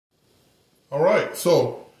right,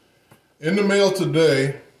 so in the mail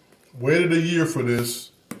today, waited a year for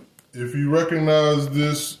this. If you recognize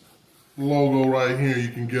this logo right here, you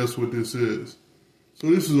can guess what this is. So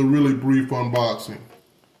this is a really brief unboxing.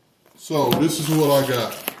 So this is what I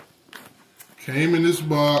got. Came in this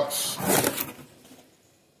box.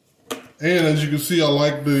 And as you can see, I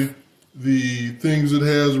like the things it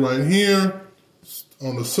has right here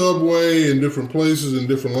on the subway in different places in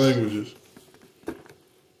different languages.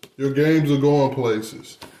 Your games are going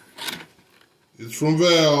places. It's from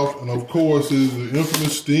Valve, and of course, it's the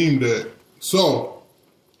infamous Steam Deck. So,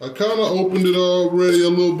 I kind of opened it already a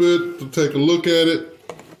little bit to take a look at it,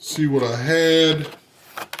 see what I had.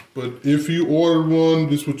 But if you ordered one,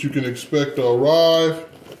 this is what you can expect to arrive.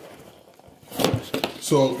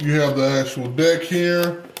 So, you have the actual deck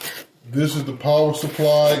here. This is the power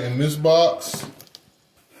supply in this box.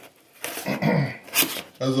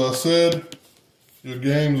 As I said, your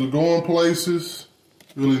games are going places.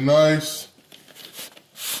 Really nice.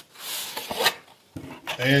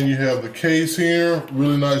 And you have the case here.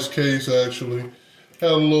 Really nice case, actually.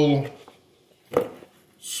 Had a little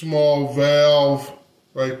small valve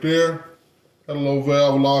right there. Had a little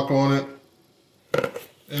valve lock on it.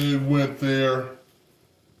 And it went there,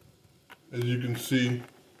 as you can see.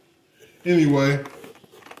 Anyway,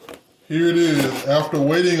 here it is. After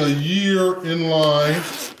waiting a year in line,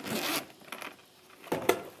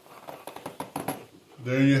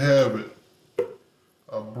 there you have it.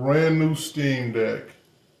 A brand new Steam Deck.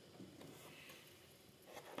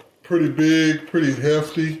 Pretty big, pretty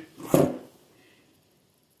hefty.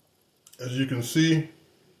 As you can see.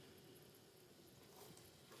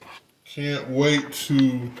 Can't wait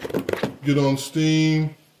to get on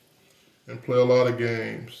Steam and play a lot of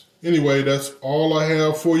games. Anyway, that's all I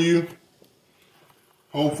have for you.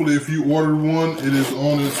 Hopefully, if you ordered one, it is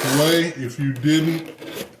on its way. If you didn't,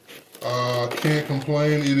 can't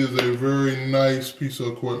complain. It is a very nice piece of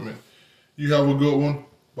equipment. You have a good one.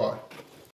 Bye.